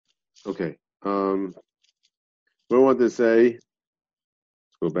Okay. What I want to say, let's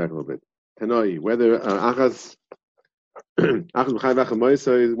go back a little bit. Tanoi, whether Achas Achas B'chai V'achas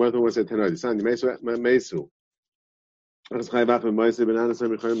Moisa is one thing I want to say Tanoi. Sani Mesu. Achas B'chai V'achas Moisa Ben Anas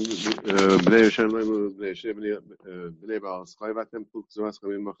B'chai B'nei Hashem B'nei Shir B'nei Baal Schai V'atem Pluk Zuas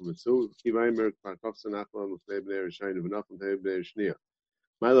Chamim Machem Mitzu Kivaymer Kvarkov Sanachla L'Fnei B'nei Rishayim V'nachim Tei B'nei Shnia.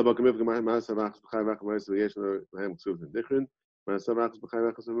 Ma'ila Bakamif G'mai Ma'asa V'achas B'chai V'achas Moisa V'yesh L'hem Ksuv N'Dichrin Ma'asa V'achas B'chai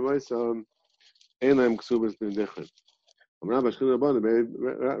V'achas Moisa Ein L'hem Ksuv N'Dichrin. Rav Ashkin Rabban,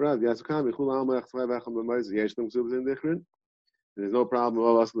 Rav Yasukam, Yichul Alma Yachtzvay V'acham B'mayz Yesh Them Ksubas in Dichrin. There's no problem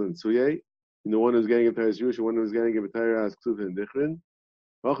of us in Tzuye. The one who's getting a Torah is Jewish, the one who's getting a Torah as Ksubas in Dichrin.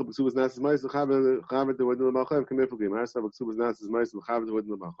 V'acham Ksubas Nasas Mayz Chavet the Wadin L'Malchayv Kamifugim. Ma'asav Ksubas Nasas Mayz Chavet the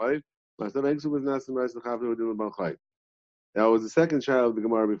Wadin L'Malchayv. Ma'asav Ksubas Nasas Mayz Chavet the Wadin L'Malchayv. That was the second child of the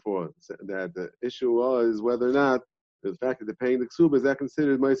Gemara before. That the issue was whether or not the fact that they're paying the Ksubas, is that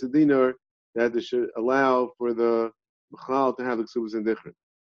considered Mayz Dinar, that they should allow for the B'chal to have the ksubas in dichrin.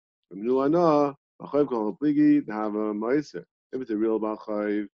 To have a meiser. If it's a real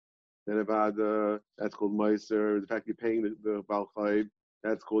balchayv, then that's called meiser. The fact you're paying the balchayv,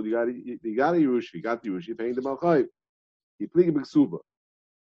 that's called you got a yerush. You got the yerush. You're paying the balchayv. You pligi b'ksuba.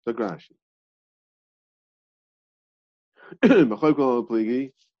 So Rashi. B'chayv kol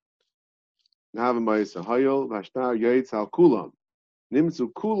pligi. Have a meiser. Hayol v'ashtar yaitz al kulam. Nimtzu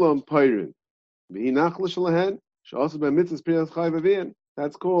kulam peirin. V'hi nachla shalahen. Also by mitzvahs priyas chayv avian.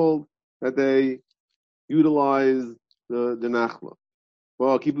 That's called that they utilize the nachla.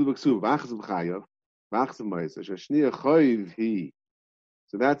 Well, keep the b'ksuv v'achas b'chayav v'achas b'ma'aser shashniya chayv he.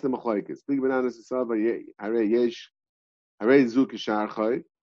 So that's the machlokes. Speak bananas esava harei yesh harei zuk yishar chayv.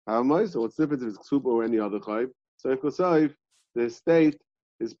 Ha'ma'aser. What's the difference if it's ksuba or any other chayv? So if kosayv, the state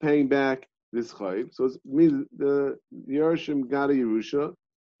is paying back this chayv. So it means the Yerushim got a Yerusha,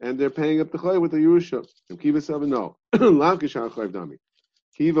 and they're paying up the chayv with the Yerusha. And Kiva Sava, no. Lav kishar chayv dami.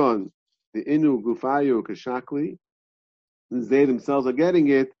 Kivan, the inu gufayu kashakli, since they themselves are getting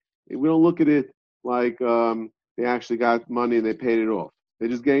it, we don't look at it like they actually got money and they paid it off. They're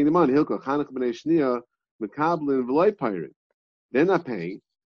just getting the money. Hilka chanach b'nei shnia mekablin v'loy pirate. They're not paying.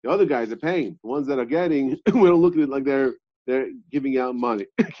 The other guys are paying. The ones that are getting, we don't look at it like they're giving out money.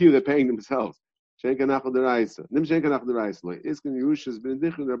 They're paying themselves. Shenka nachal deraisa. Nim shenka nachal deraisa. Like iskin Yerusha's been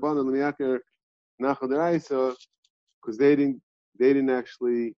dichrin rabbanon l'miyaker nachal deraisa, because they didn't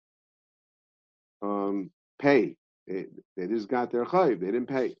actually pay. They just got their chayv. They didn't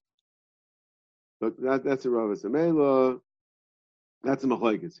pay. But that's a Rav Samela. That's a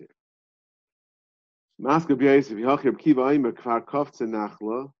machlokes here. Maska b'yosef yachir kiva aimer kfar koftzeh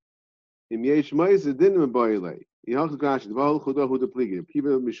nachla im yesh meiser dinim b'oilei yachir gash dva'ol chudah hu depligi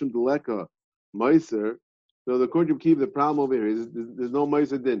kiva mishum deleka meiser. So the according to Kiva, the problem over here is there's no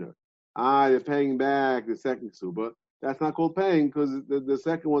meiser dinner. They're paying back the second suba. That's not called paying because the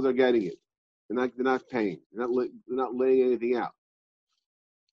second ones are getting it. They're not paying. They're not laying anything out.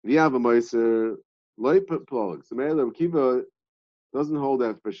 If you have a meiser loy plug, so Meir Kiva doesn't hold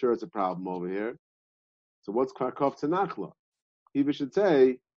that for sure. It's a problem over here. So what's kvarkov tanachla? Kiva should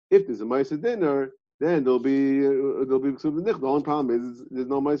say if there's a meiser dinner, then there'll be the only problem is there's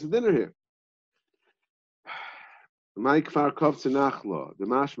no meiser dinner here. My kvarkov tanachla the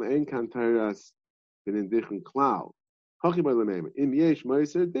mashma ein kan tayras bin in dichen klau. Hachi by the name im yesh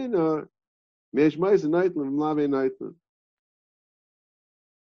meiser dinner. Mesh meiser neitlen mlave neitlen.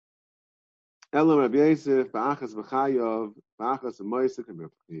 Elam Rabbi Yosef ba'achas b'chayav ba'achas meiser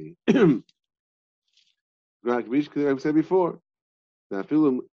kamifki. Like we said before, that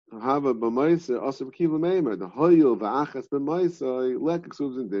film hava b'meiser also b'kiva meimer. The hoyil v'achas b'meiser leka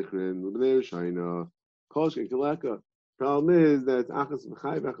ksubs in dichrin l'bnei Rishayna kolshkin keleka. Problem is that it's achas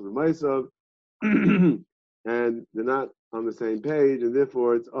b'chayav achas b'meiser, and they're not on the same page, and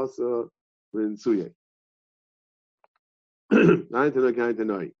therefore it's also in suye. Nine to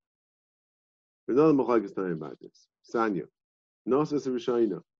nine. There's another machlokes talking about this. Sanya, nosas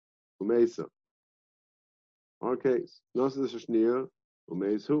Rishayna, umeisa. Our case, nosas shnia,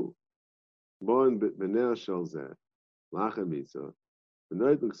 umeis who? Born b'ner shel zeh, lachem misa,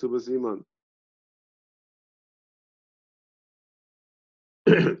 v'noit b'ksubas iman.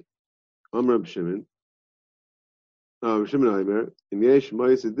 Amr b'Shimon, Shimon Aimer, in yesh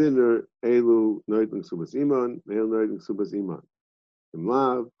ma'isa dinner, elu noit b'ksubas iman, ve'el noit b'ksubas iman. Im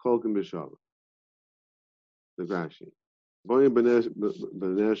lav, kolkim b'shav. The Rashi. Born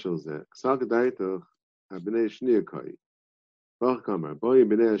b'ner shel zeh, k'sak daitach, ha-b'nei shnia kai. Bach kamar, born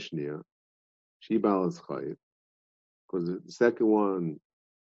b'nei shnia, she balas chayiv, because the second one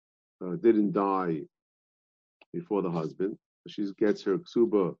didn't die before the husband. She gets her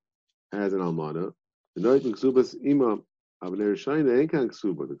ksuba has an almana. The noit ksubas imam avner shayna ain't kan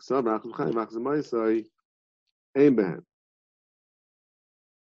ksuba. The ksav achus b'chayim achus b'maisai ain't behem.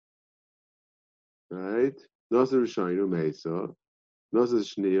 Right? Nosar shayna umeisa. Nosar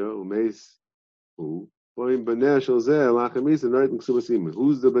shniya umeis who. Boim b'nei shel zeh lachamisa noit ksubas imam.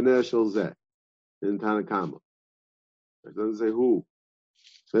 Who's the b'nei shel zeh in Tanakama? It doesn't say who.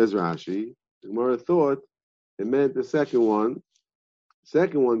 Says Rashi. The Gemara thought it meant the second one. The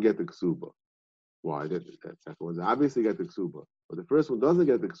second one get the ksuba. Why? That second one obviously get the ksuba, but the first one doesn't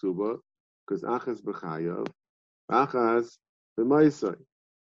get the ksuba because achas b'chayav, achas b'maisai.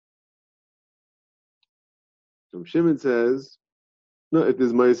 So Shimon says, no, if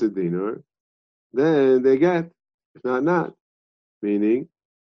there's maisai dinar, then they get. If not, not. Meaning,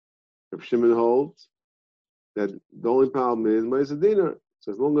 if Shimon holds that the only problem is maisai dinar.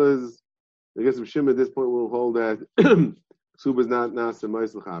 So as long as I guess if Shimon at this point will hold that ksuba is not nasa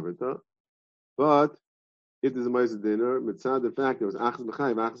maisai chavrita, but if there's a maisai dinar, mitzad the fact that it was achas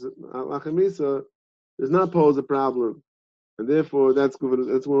b'chayav, achas lachamisa, does not pose a problem, and therefore that's good.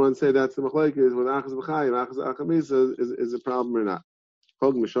 That's what I want to say. That's the machlekes is whether achas b'chayim, achas achamisa is a problem or not.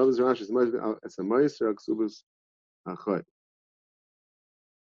 Chog mishavas Rashi it's a meiser aksubas achay.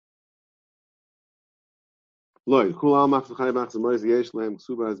 Loy kul al achas b'chayim achas meiser yesh lehem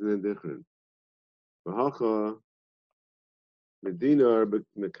ksuba has been different. V'hacha medinar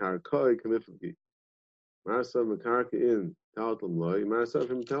mekarkoi kamifagi. Marsa mekarka in taltlim loy. Marsa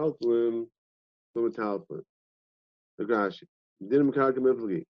from taltlim from taltlim. The Rashi. Medinar mekarka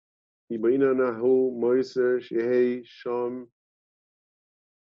kamifagi. Ibaina nahu meiser shehei sham.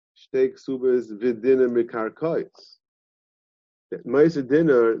 Steak subas vidina mikarkois. That ma'aser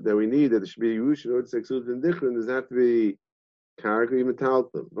dinner that we need that it should be Yerusha or steak subas and dichrin does have to be karka even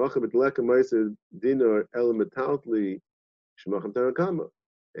taltum. Vacha betleka ma'aser dinner el metaltli shemacham tarakama.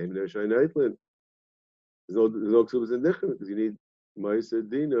 Aim there shine eitlin. There's no subas and dichrin because you need ma'aser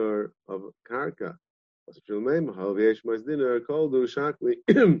dinner of karka. Shilmeim hal v'yesh ma'aser dinner kol do shakli.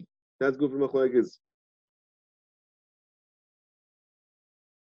 That's good for machlekes.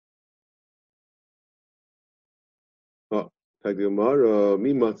 Oh, Tagdimara,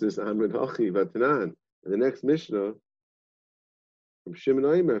 mi matzis amrin hachi vatanan. The next Mishnah from Shimon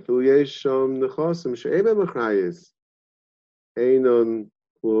Aimer, fil yesh sham nechasim she'eba machrayis, einon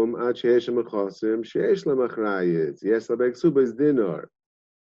klum ad she'esh mechasim she'esh la machrayis. Yes, la beksuba is dinar.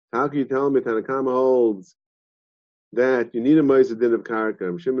 How can you tell me Tanakama holds that you need a ma'aser din of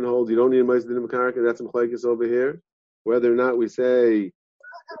karka? Shimon holds you don't need a ma'aser din of karka. That's some machlekes over here. Whether or not we say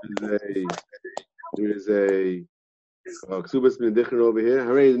there is a Ksubas bin Dichron over here.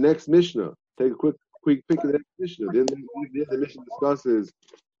 Hooray, the next Mishnah. Take a quick pick of the next Mishnah. The Mishnah discusses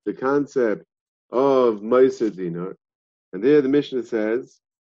the concept of Ma'aser Dinar. And there the Mishnah says,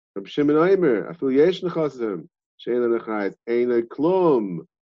 from Shimon Aimer, Afil Yesh Nechasim, Shein Nechrayis, Ein Klum,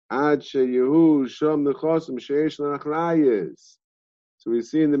 Ad Sheyehu Sham Nechasim, Sheish Nechrayis. So we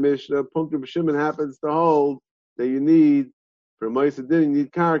see in the Mishnah, Punktum Shimon happens to hold that you need, for Ma'aser Dinar, you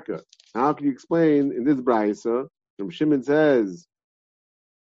need Karka. How can you explain in this Braisa? From Shimon says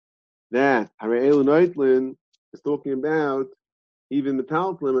that Harei Noitlin is talking about even the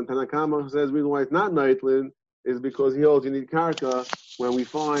Taltlim, and Tanakama says the reason why it's not Noitlin is because he holds you need Karka when we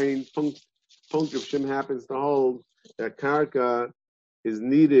find Punkt of Shimon happens to hold that Karka is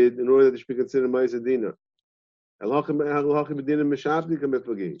needed in order that it should be considered Ma'aser Dinar. Elhachim b'dinim mishabdi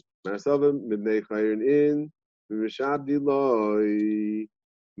kamiflagi. Marasavim midnei chayrin in mishabdi loy.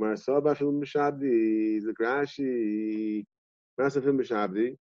 Marasava fil mishabdi zakrashi. Marasavim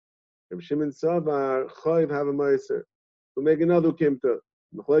mishabdi. If Shimon Savar Chayv have a meiser, we'll make another kimta.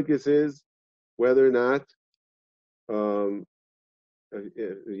 The machlekes is whether or not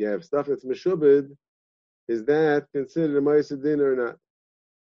if you have stuff that's meshubed, is that considered a meiser din or not?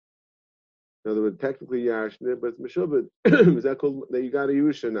 In other words, technically yashnit, but it's meshubed. Is that called that you got to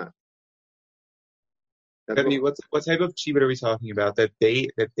use or not? I mean, what type of chibur are we talking about? That they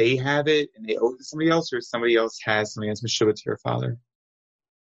have it and they owe it to somebody else, or somebody else has something that's meshubed to your father?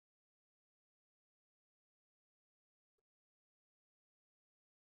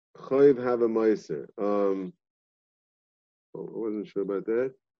 Chayv have a meiser. I wasn't sure about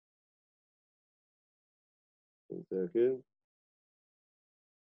that. 1 second.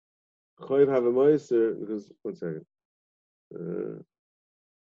 Chayv have a meiser because 1 second.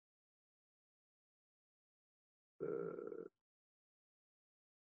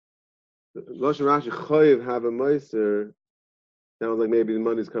 Lashon Rashi Chayv have a meiser sounds like maybe the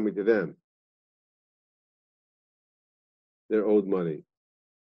money's coming to them. They're owed money.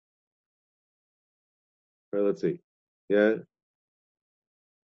 All right, let's see. Yeah.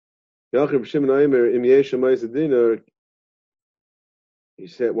 Yachim Shimon Aimer Im Yesha Ma'aser Dinner. He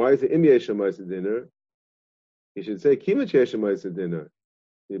said, why is it Im Yesha Ma'aser Dinner? He should say Kimach Yesha Ma'aser Dinner.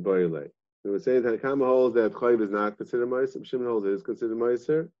 He would say that Kama holds that Chayiv is not considered Ma'aser. Shimon holds it is considered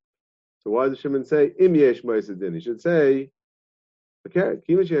Ma'aser. So why does Shimon say Im Yesh Ma'aser Dinner? He should say, okay,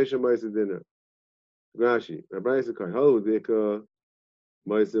 Kimach Yesha Ma'aser Dinner. Rashi, Rabbi Yisrael, Hol Dika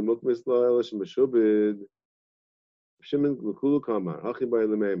Ma'aser Mukmis La Elish Meshubid. Shimon L'Kulu Kamar Hachi Bay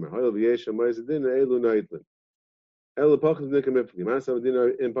L'Meimer Hol Yesh Ma'aser Dinner Elu Naitlin. Elu Pachas Dinner Kamifli. Ma'asav Dinner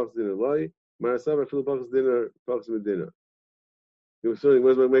in Pachas Dinner Lai. Ma'asav Afilu Pachas Dinner Pachas Dinner. He was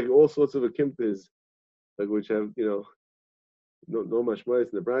making all sorts of akimpas, like which have no much mice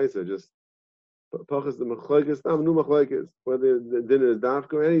in the brisa, just pachas the machlokes, nu machlokes, whether the dinner is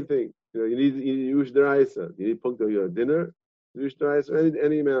dafka or anything. You need use deraisa. You need punkto your dinner, use deraisa,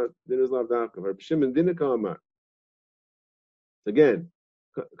 any amount. Dinner is not dafka. Or Shimon dinner kamar. Again,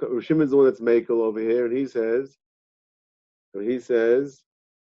 Shimon's the one that's makel over here, and he says,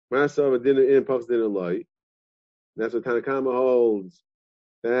 Ma'asav a dinner in pachas dinner light. That's what Tanakama holds.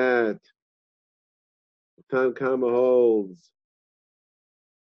 That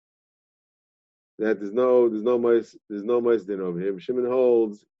there's no mice dinner over here. Shimon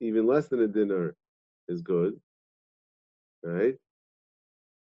holds even less than a dinner is good, right?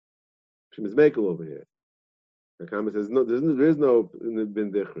 Shimon's makel over here. Tanakama says no. There is no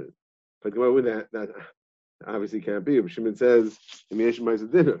bin dichrin. But that obviously can't be. Shimon says Yesh mice a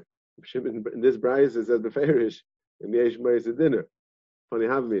dinner. Shimon in this brayz says beferish. And Yesh Ma'aser a dinner. Funny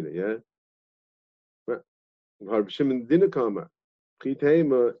havamina, yeah? But Shimon dinner kama.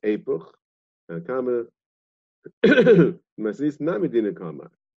 Chitema epuch. And kama Maslis nami dinner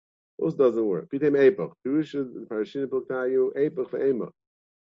kama. Those doesn't work. Chitema epuch. Pirusha parashin puktayu epuch ve'ema.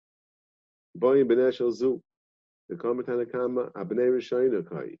 Boyim beneshel zu. The kama tanakama abnei rishayna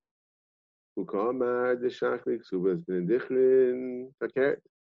kai. Ukama de shachlik subas ben dichrin takert.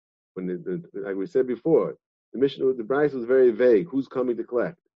 Like we said before, the Mishnah, the Bryce was very vague. Who's coming to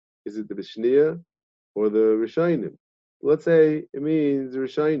collect? Is it the Bishniya or the Rishaynim? Let's say it means the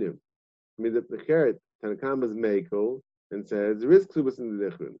Rishaynim. I mean, the Keret, Tanakama's Mekel, and says, there is Ksubas in the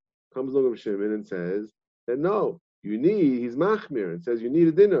Dichrin. Comes along with Shimon and says that no, he's Machmir, and says you need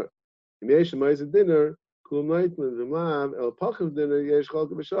a dinner. Yesh Ma'aser dinner, Kulum Naitlin, V'mlav, El Pachas dinner, Yesh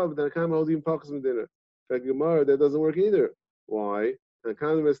Chalka B'Shav, Tanakama holds even Pachas dinner. In fact, Gemara, that doesn't work either. Why?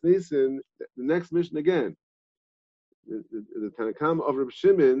 Tanakama Mesnisin, the next mission again. The Tanakama of Reb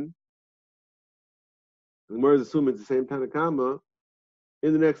Shimon, the Gemara is assuming it's the same Tanakama.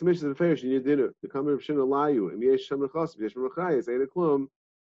 In the next mission, the Farish, you need dinner. The Kama of Shimon Alayu, and Yesh Shem Lechas, Yesh Shem Lechayis, Eina Klum.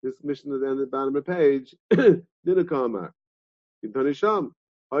 This mission is at the bottom of the page. Dinner Kama. Tanisham.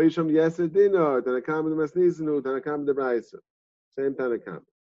 Hayisham Yeser Dinner. Tanakama the Masnisinu. Tanakama the Braisa. Same Tanakama.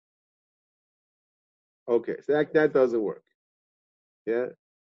 Okay, so that doesn't work. Yeah.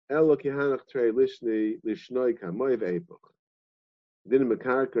 Elo kihanach trei lishni lishnoi kamoy ve'epoch. Dinim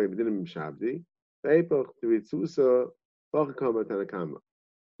mekarka v'dinim mshabdi. Ve'epoch t'ritzusa v'achakama tanakama.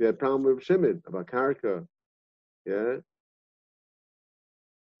 We had a problem with Shimon about karka. Yeah.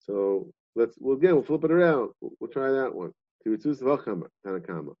 So we'll flip it around. We'll try that one. T'ritzusa v'achakama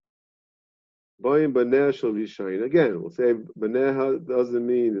tanakama. Boyim baneh shel v'shayin. Again, we'll say baneh doesn't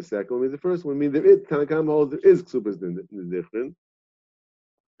mean the second one. Means the first one. Means there is tanakama holds there is ksubas in the different.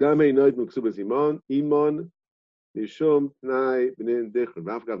 Gamei noid muksubas iman mishum tnai b'nin dichrin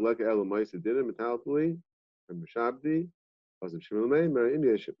v'afgav leka elu ma'aser dinner metaltuli and b'shabdi as Shimon Meimer im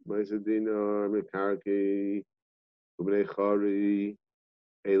yesh ma'aser dinner mekarki u'bnei chari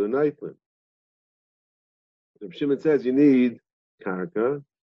elu naitlin. Shimon says you need karka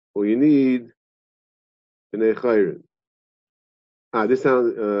or you need b'nei chayrin. This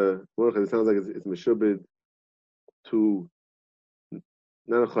sounds this sounds like it's meshubed to.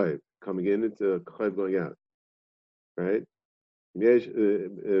 Not a chayiv coming in, it's a chayiv going out, right? Yesh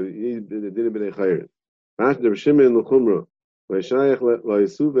dinner b'nei chayrin. After Reb Shimon l'chumra, v'yishayich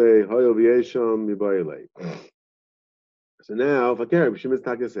la'yisuvei hayol v'yesham mibayilei. So now, if I care, Reb Shimon's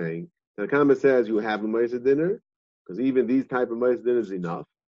taka saying, the Tanakama says you have a ma'aser dinner, because even these type of ma'aser dinner is enough.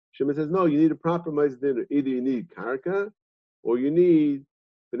 Shimon says no, you need a proper ma'aser dinner. Either you need karka, or you need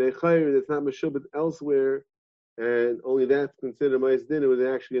b'nei chayrin that's not meshubet elsewhere. And only that's considered ma'aser dinner when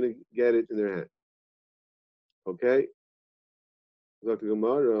they're actually going to get it in their hand. Okay? Dr.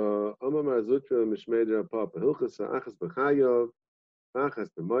 Gemara, Amar Zutra Mishmedra Papa Hilchas Achas B'Chayav, Achas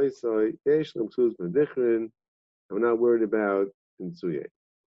B'Maisai, Yesh Lam Ksubas B'Dichrin. I'm not worried about Tintsuye.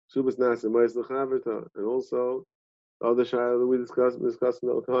 Ksubas Nasa Ma'aser L'Chaverta, and also the other shayla that we discussed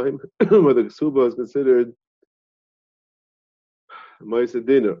all the time, whether Ksuba is considered ma'aser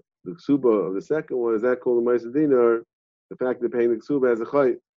dinner. the ksuba of the second one, is that called a Ma'aser Dinar? The fact that paying the ksuba as a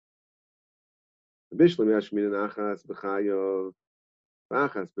chayt. Bishlam Yashmin and Achas B'chayav,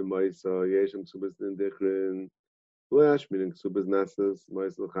 Achas B'Ma'isa, Yeshem Ksubas Dichrin, Yashmin and Ksubas Nasas,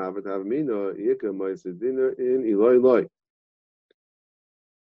 Ma'isa L'chavet Havamina, Yika Ma'aser Dinar in Eloi Loi.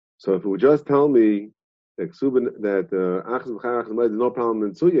 So if it would just tell me that Ksuba, that Achas B'chayav Achas B'Ma'isa, there's no problem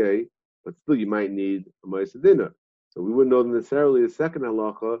in Tzuye, but still you might need a Ma'aser Dinar. So we wouldn't know necessarily the second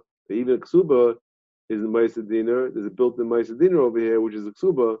halacha that even a ksuba is a Ma'aser Dinar. There's a built-in Ma'aser Dinar over here, which is a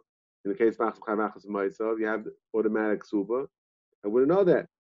ksuba. In the case of Achas Ma'aser, you have automatic ksuba. I wouldn't know that.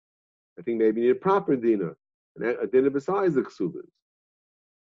 I think maybe you need a proper dinar, a dinar besides the ksubas.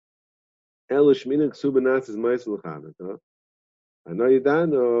 Elish mina ksuba nasas Ma'aser l'chavet. I know you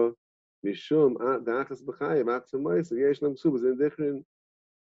don't know. Mishum the Achas B'chayav Achas Ma'aser yesh lam ksubas in different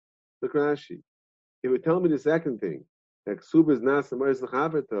the Rashi. If you tell me the second thing, that ksuba is nasa Ma'aser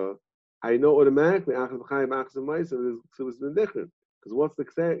l'chavet, I know automatically Achas B'chayav Achas Ma'aser is ksuba is different. Because what's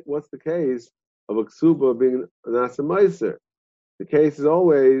the case of a ksuba being nasa Ma'aser? The case is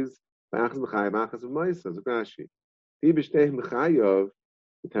always Achas B'chayav Achas Ma'aser. Rashi. Ti b'shtei B'chayav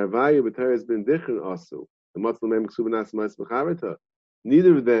the tarvayu b'tar has been different also. The matzah mem ksuba nasa Ma'aser l'chavet.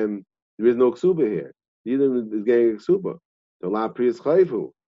 Neither of them there is no ksuba here. Neither of them is getting a ksuba. The la prius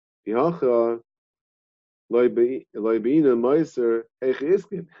chayvu. If you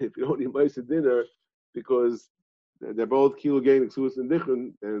don't need Ma'aser Dinar because they're both kilo gain exus and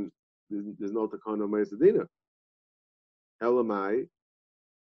different, then there's no takana Ma'aser Dinar. Elamai,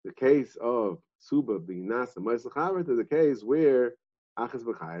 the case of Suba being Nasa Ma'aser Chavet is a case where Achas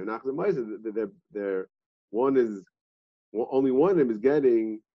B'chayav and Achas Ma'aser, they're only one of them is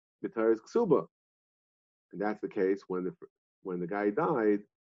getting the Torah's Ksuba. And that's the case when the guy died,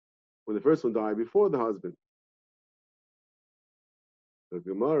 when the first one died before the husband. The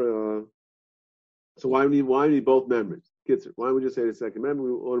Gemara. So why do we need both members? Kitzer. Why would you say the second member?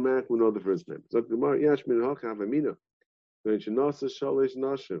 We automatically know the first member. So the Gemara, Yashmin Hachav Amina. When Shenasa Shalish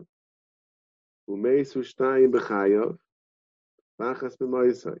Nashim, Umeisu Shtayim B'chayav, V'achas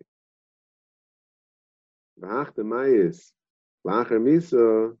B'Ma'isai, V'ach Demayis, V'achar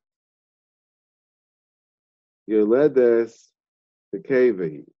Misa, Yoledes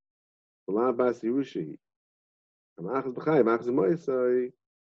V'Kevehi, V'la Bas Yerushahi, V'achas B'chayav, V'achas B'Ma'isai,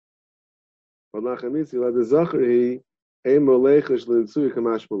 V'lachar Misa, Yoledes Zachari, Ein Molechesh L'Ntsui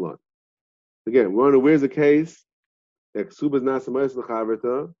Kamash Malan. Again, we want to know where's the case that Ksuba is Nasa Ma'aser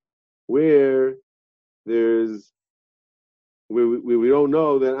l'chavet, where we don't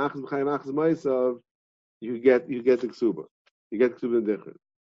know that Achas B'chayav Achas Ma'aser you get the Ksuba. You get the Ksuba in different.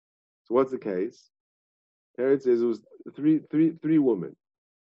 So what's the case? Teretz says it was three women.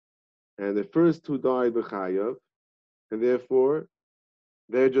 And the first two died B'chayav, and therefore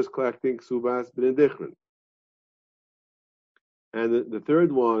they're just collecting Ksubas but indifferent. And the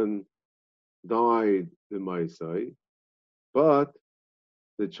third one died in Ma'asai, but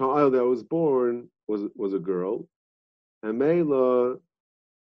the child that was born was a girl, and Meila,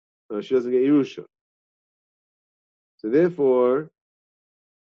 she doesn't get Yerusha. So therefore,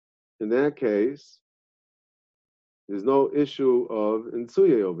 in that case, there's no issue of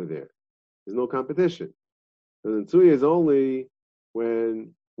Ntsuye over there. There's no competition. And Ntsuye is only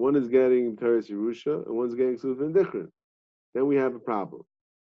when one is getting Teres Yerusha and one's getting Sufin Dichrin. Then we have a problem.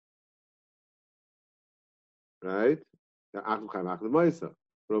 Right? But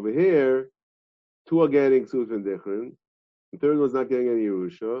over here, two are getting Sufin Dichrin, the third one's not getting any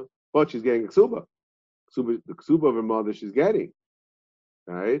Yerusha, but she's getting Ksuba. The Ksuba of her mother she's getting.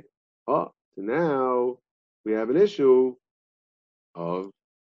 Right? Oh, so now we have an issue of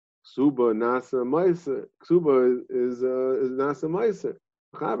Ksuba Nasa Ma'aser. Ksuba is Nasa Ma'aser.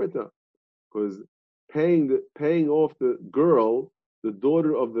 Chaveta. Because paying off the girl, the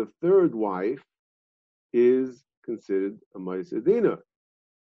daughter of the third wife, is considered a Ma'aser Dinar.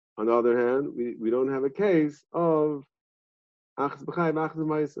 On the other hand, we don't have a case of Achas B'chayav Achas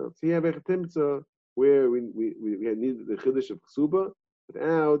Ma'aser. So you have a Timtza where we need the Chiddush of Ksuba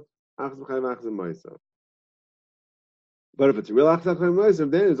without Achas B'chayav Achas Ma'aser. But if it's a real Achas B'chayav Ma'aser,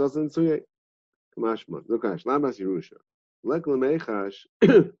 then it's also in Tzuyeh. Kamashma. Lokash. Lamas Yerusha. Lek L'meichash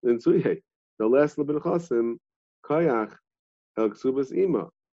in Tzuyeh. The less L'ben Chosim Kayach El Ksubas Ima.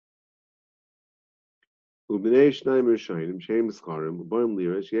 Ubnei Shnayim Rishayim Shem Scharim Ubayim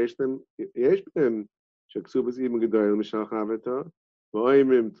Lirish Yesh B'hem Sheksubas Ima Gedoyel Mishal Chaveta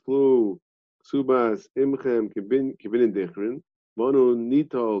V'oimrim Tflu Ksubas Imchem Kibin Dichrin Monu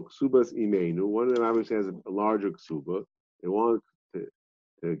Nito Ksubas Imenu. One of them obviously has a larger Ksuba. They want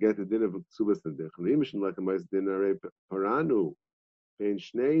to get the dinner of Ksubas and Dichrin. Imishin like a Ma'aser Dinar Paranu Ben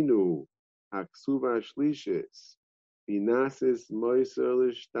Shneinu Haksuva Shlishis Inasis Moiser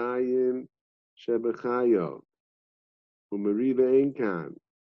Lishtayim Shebechayo Umariva Enkan.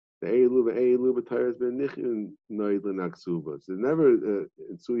 The Eilu B'Tayres Ben Nichin Noidlin Aksuba. So there's never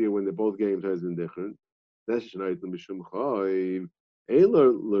in Suya when they're both games has been different. That's Shneidlin B'Shum Chayiv.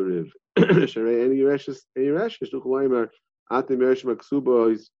 Eilu L'Riv. Sharei Any Yereshis Nuchloimer Atem Yeresh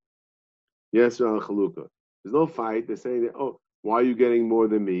Maksuba is Yeser Al Chaluka. There's no fight. They're saying that, oh, why are you getting more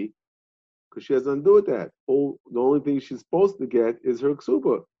than me? Because she has nothing to do with that. The only thing she's supposed to get is her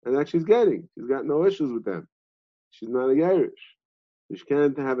ksuba, and that she's getting. She's got no issues with them. She's not a Yerush. She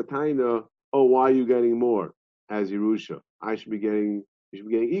can't have a taina, oh, why are you getting more as Yerusha? You should be getting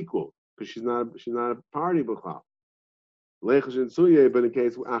equal, because she's not a party b'chal. Leichash and Suye, but in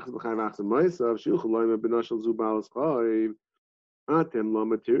case Achas B'chayv Achas Ma'asav, Shilchel Loim B'Nashal Zubalas Chayv, Atem Lo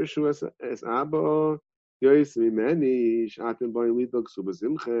Matirshu Es Abba, Yois Mimeni, Shatem Boy Lidok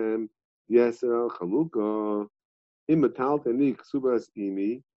Subazimchem, Yeser Al Chaluka, Imatal Tenik Subas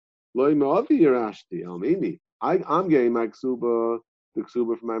Imi, Loim Avi Yerashti, Al Mimi. I'm getting my ksuba, the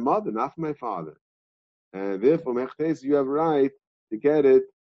ksuba from my mother, not from my father. And therefore, Mechtes, you have a right to get it,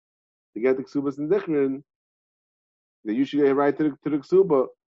 to get the ksubas in Dichrin, that you should get a right to the ksuba.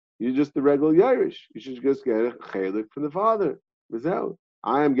 You're just the regular Yerush. You should just get a chelik from the father.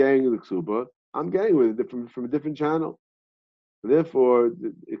 I am getting the ksuba, I'm getting it from a different channel. Therefore,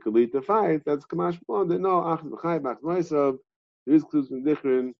 it could lead to fights. That's Kamash Plon. They know, Achaz B'chai, B'chaz Moisav, there is ksubas in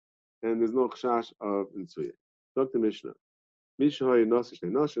Dichrin, and there's no chash of Insuya. Dr. Mishnah. Mishoy Nosish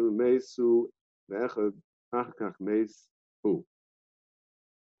Noshim Mesu Ve'echad Achakach Meis Hu.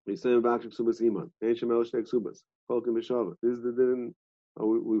 We say about Subas Iman. Ancient Melishtek Subas. Kolkim Mishava. This is the din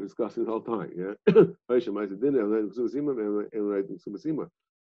we discussed it the whole time. Yeah. Aisha Maisa Din and Subas Iman and writing Subas Iman.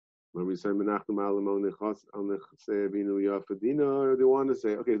 When we say Menachem Alamon Nechas on the Sevinu Yafadina, they want to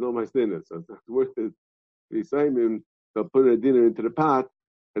say, okay, it's not my dinner, so it's not worth it. We say they'll put a dinner into the pot,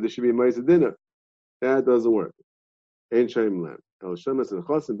 and there should be a Maisa dinner. That doesn't work. Ein Shem Lam. El Shemas and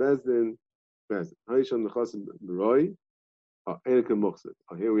Chosim Bezdin. Haisham Nechosim Roy. Enikim Muchsid.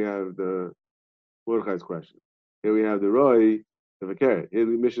 Here we have the Mordechai's question. Here we have the Roy of a carrot. Here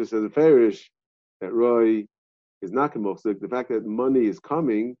the Mishnah says the Farish that Roy is not Muchsid. The fact that money is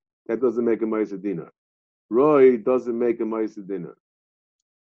coming, that doesn't make a Ma'aseh Dinar. Roy doesn't make a Ma'aseh Dinar.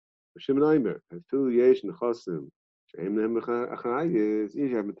 Shimon Aimer. Afil Yesh Nechosim. Sheim Nehem Achayis.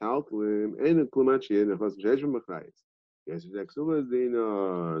 Yish have Metaltalim. Ein Klumat Shir Nechosim Shesh Mechayis. Yes, it's Ksubas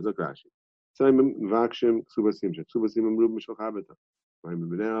Dinar. Zokrashi. Simon Vakshim Ksubasim. Ksubasim Rub Mishal Chabata. Raim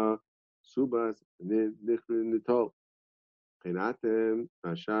Benea Subas Nichrin Nitol. Kenatem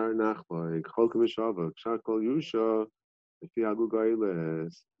Ashar Nachba. Kol Kamishava. Kshar Kol Yusha. Fi Agu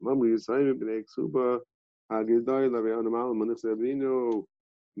Gailes. Mamri Simon Benea Ksuba. Hagidai Lavi Anamal Manif Sabino.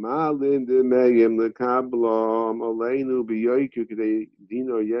 Malin de Mayim the Kabbalah. Aleinu Biyoiku Kede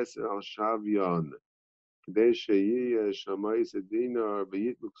Dino Yeser Al Shavion. Kede Sheyi Shamais Dinar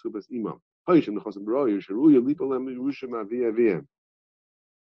Beyit Luksubas Imam. Haishim Nechosim Roy, Sharuya Lipalem Rushim Avia VM.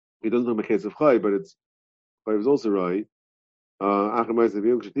 He doesn't know the case of Chai, but it's Chai was also Roy. Achamais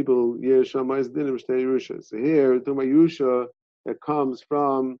Avim, people Yer Shamais Dinar Shtei Yerusha. So here, to my Yerusha that comes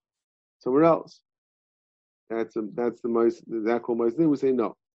from somewhere else. That's the most that called Ma'aseh. We say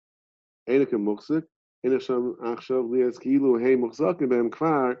no. Einikim Muksik. Einachsham Achshav Lias Kilu Hey Muksakim Bem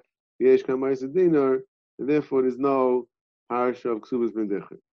Kfar Yesh Kam Ma'aseh Dinar. And therefore, there's no parsha of Ksubas Ben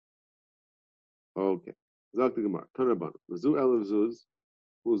Dichrin. Okay. Zok the Gemara. Tanaban. Zu Elav Zuz.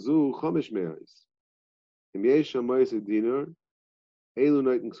 Uzu Chomish Me'ais. Im Yesh Kam Ma'aseh Dinar. Elu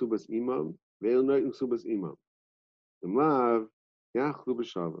Noitin Ksubas Imam. Ve'elu Noitin Ksubas Imam. Im Lav Yachlu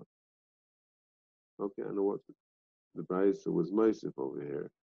B'Shava. Okay, I know what the price was Meisif over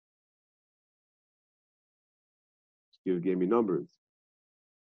here. You gave me numbers.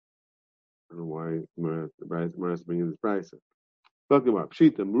 I don't know why the price is bringing this price up. Talking about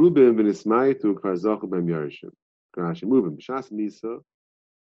Pshita, Merubim v'nismai to Kvarzach b'em Yarishim. Karashi Merubim b'shas Misa.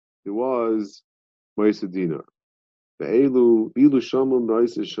 There was Ma'aseh Dinar. The Elu Shamum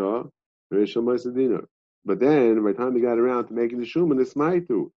Ma'aseh Shah. There is Ma'aseh Dinar. But then, by the time they got around to making the Shuman, the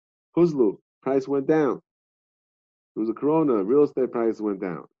Smaitu, Huzlu, price went down. There was a corona, real estate price went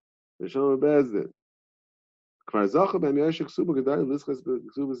down. The Shomah Bezdin. At that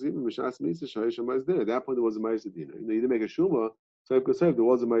point, there was a Ma'aseh Dinar. You didn't make a Shuma, so there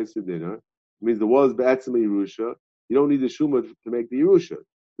was a Ma'aseh Dinar. It means there was Be'etzim Yerusha. You don't need the Shuma to make the Yerusha.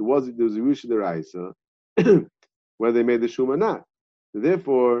 There was a Yerusha Deraisa, whether they made the Shuma or not. So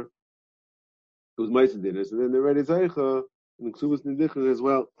therefore, it was Ma'aseh Dinar. So then they're ready Zaycha, and the Ksubas Nidichin as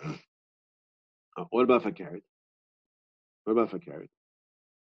well. What about Fakarit?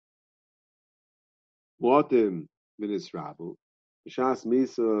 Muatim Minisrabu. B'Shas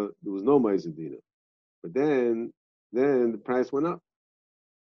Misa, there was no Ma'aseh Dina. But then the price went up.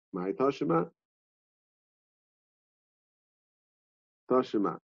 My Tashima.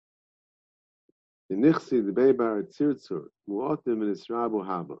 Tashima. The Nichsi, the Beibar, Tzirtzur, Muatim Minisrabu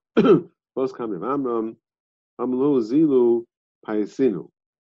Haba. Both come of Amram, Amlu Zilu, Paisinu.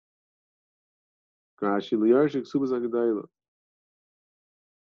 Krashi Liarshik Subazagadaila.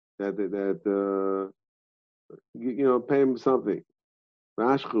 That pay him something.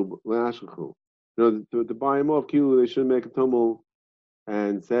 To buy him off, they shouldn't make a tumult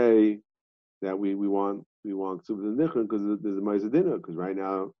and say that we want Ksubas and Nichon because there's a Ma'aseh Dina. Because right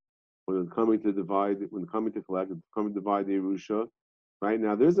now, when it's coming to collect, it's coming to divide the Yerusha. Right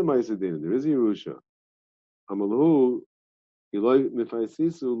now, there's a Ma'aseh Dina. There is a Yerusha. Amalahu, Eloi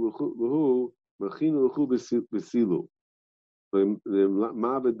Mifaisisu Luhu Machinu Luhu Besilu. The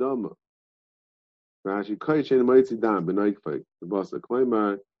Ma'avadama. Rashi Kaichin Maitzi Dam Benaikfik. The boss of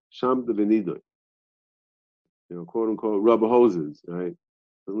Klaimar Sham the Venidoy. Quote unquote rubber hoses, right?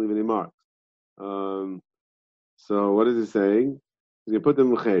 Doesn't leave any marks. So what is it saying? He's gonna put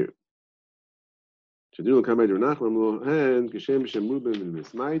them l'cheir. Shadul Kamei Nachlam Lohan Geshem Shem Rubin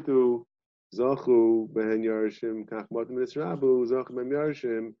Mismaitu Zachu Behen Yarshim Kach Matim Nisrabu Zachu Behen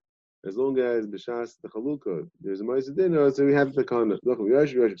Yarshim. As long as b'shas the chalukah, there's a ma'aseh dina, so we have the kana. Zachu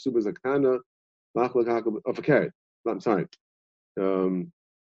Yarshim Yarshim Suba Zakana Machlok Hakol of a carrot. I'm sorry.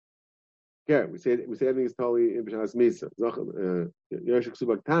 Carrot. We say everything is totally in b'shas misa. Zachu Yarshim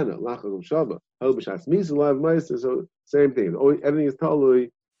Suba Zakana Lachok Shava. Hel b'shas misa live ma'aseh. So same thing. Everything is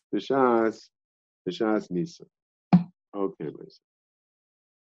totally b'shas misa. Okay, please.